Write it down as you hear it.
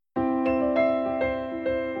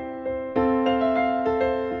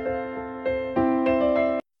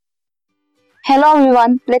Hello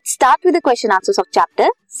everyone, let's start with the question answers of chapter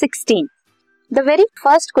 16. The very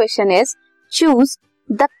first question is choose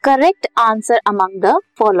the correct answer among the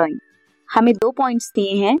following. हमें 2 points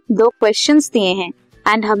दिए हैं, 2 questions दिए हैं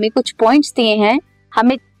and हमें कुछ points दिए हैं.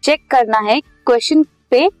 हमें चेक करना है क्वेश्चन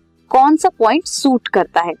पे कौन सा पॉइंट सूट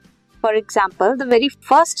करता है. For example the very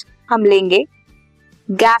first हम लेंगे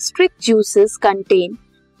gastric juices contain.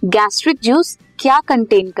 Gastric juice क्या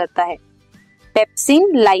कंटेन करता है? पेप्सिन,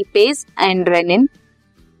 लाइपेज एंड रेनिन,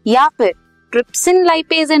 या फिर ट्रिप्सिन,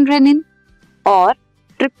 लाइपेज एंड रेनिन, और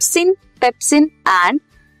trypsin, pepsin and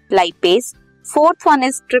lipase. Fourth one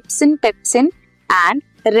is trypsin, pepsin and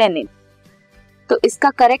rennin. तो इसका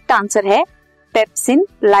करेक्ट आंसर है पेप्सिन,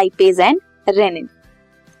 लाइपेज एंड रेनिन.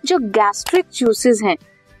 जो गैस्ट्रिक जूसेस हैं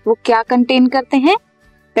वो क्या कंटेन करते हैं?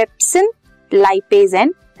 Pepsin, lipase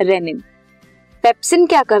and rennin. Pepsin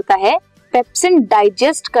क्या करता है? पेप्सिन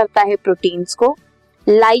डाइजेस्ट करता है प्रोटीन्स को,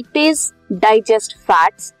 lipase digest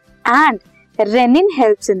fats and rennin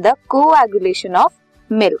helps in the coagulation of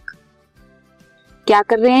milk. क्या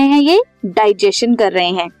कर रहे हैं? ये डाइजेशन कर रहे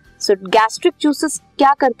हैं. सो गैस्ट्रिक जूसेस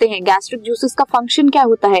क्या करते हैं? गैस्ट्रिक जूसेस का फंक्शन क्या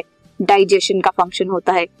होता है? डाइजेशन का फंक्शन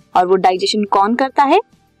होता है. और वो डाइजेशन कौन करता है?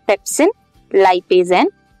 Pepsin, lipase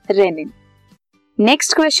and rennin.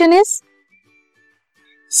 Next question is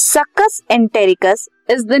succus entericus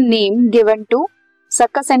is the name given to.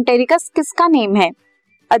 Succus entericus किसका नेम है?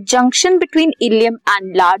 A junction between ileum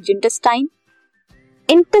and large intestine.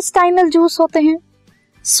 Intestinal juice होते हैं.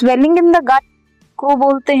 स्वेलिंग इन द गट को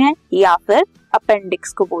बोलते हैं या फिर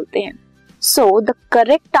अपेंडिक्स को बोलते हैं. So the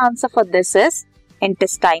correct answer for this is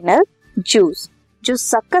intestinal juice. जो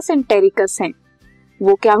सक्कस एंटेरिकस हैं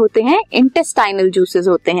वो क्या होते हैं? इंटेस्टाइनल जूसेस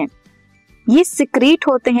होते हैं. ये सिक्रीट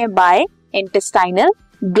होते हैं bye intestinal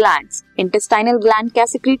glands. Intestinal gland क्या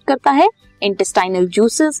सिक्रीट करता है? Intestinal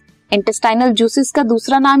juices. इंटेस्टाइनल जूसेस का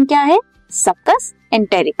दूसरा नाम क्या है? Succus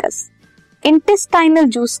entericus. इंटेस्टाइनल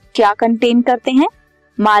जूस क्या कंटेन करते हैं?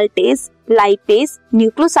 Maltase, lipase,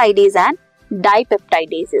 nucleosidase and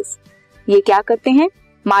dipeptidases. ये क्या करते हैं?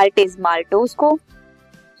 माल्टेज माल्टोज को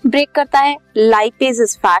ब्रेक करता है,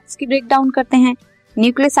 लाइपेजेस फैट्स की ब्रेक डाउन करते हैं,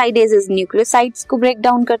 न्यूक्लियोसाइडेजेस न्यूक्लियोसाइड्स को ब्रेक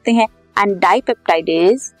डाउन करते हैं एंड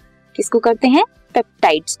डाइपेप्टाइडेज किसको करते हैं?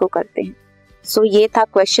 पेप्टाइड्स को करते हैं. सो ये था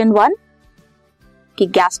क्वेश्चन 1 कि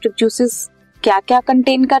गैस्ट्रिक जूसेस क्या क्या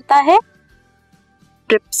कंटेन करता है?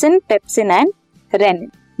 Trypsin, pepsin and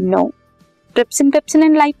rennin. No. Trypsin, pepsin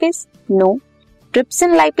and lipase? No.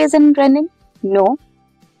 Trypsin, lipase and rennin? No.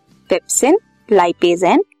 Pepsin, lipase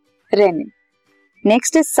and rennin.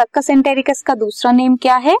 Next is succus entericus का दूसरा नेम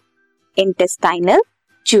क्या है? Intestinal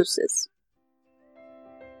juices.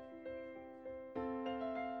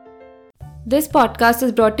 This podcast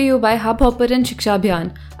is brought to you by Hub Hopper and Shiksha Abhiyan.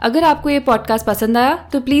 अगर आपको ये podcast पसंद आया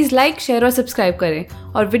तो प्लीज़ लाइक, शेयर और सब्सक्राइब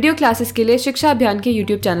करें और वीडियो क्लासेस के लिए शिक्षा अभियान के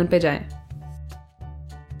YouTube चैनल पर जाएं.